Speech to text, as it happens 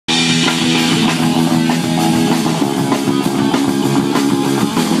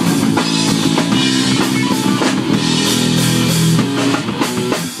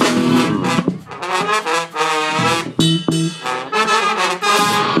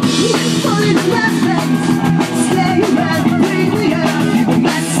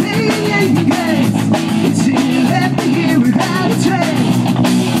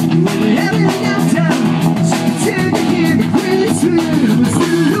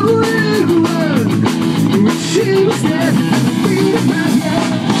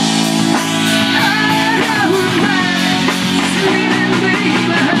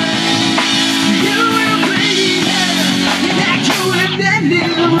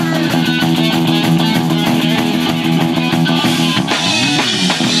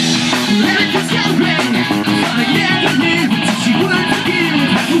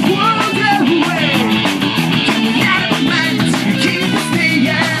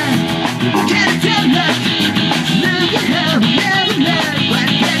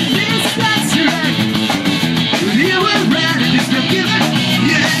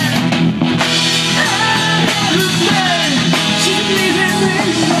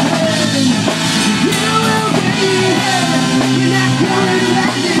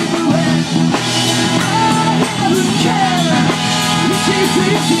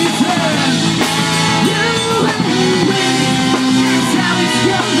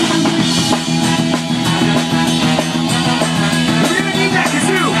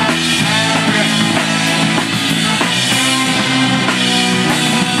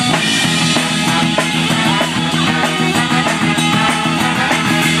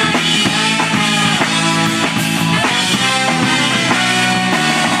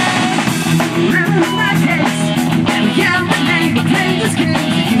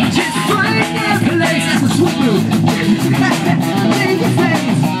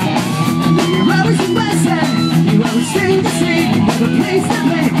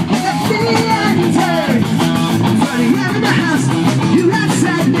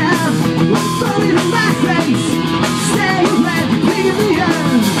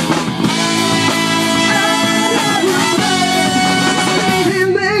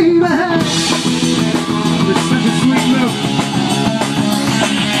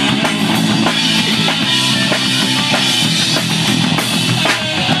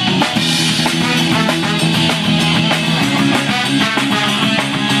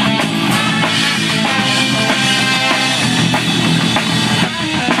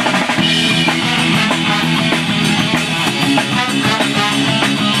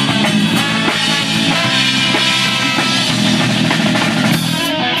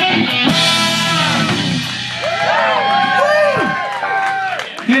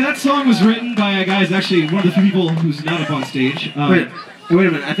Hey, that song was written by a guy who's actually one of the few people who's not up on stage. Wait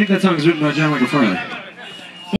a minute. I think that song was written by John Michael Farley.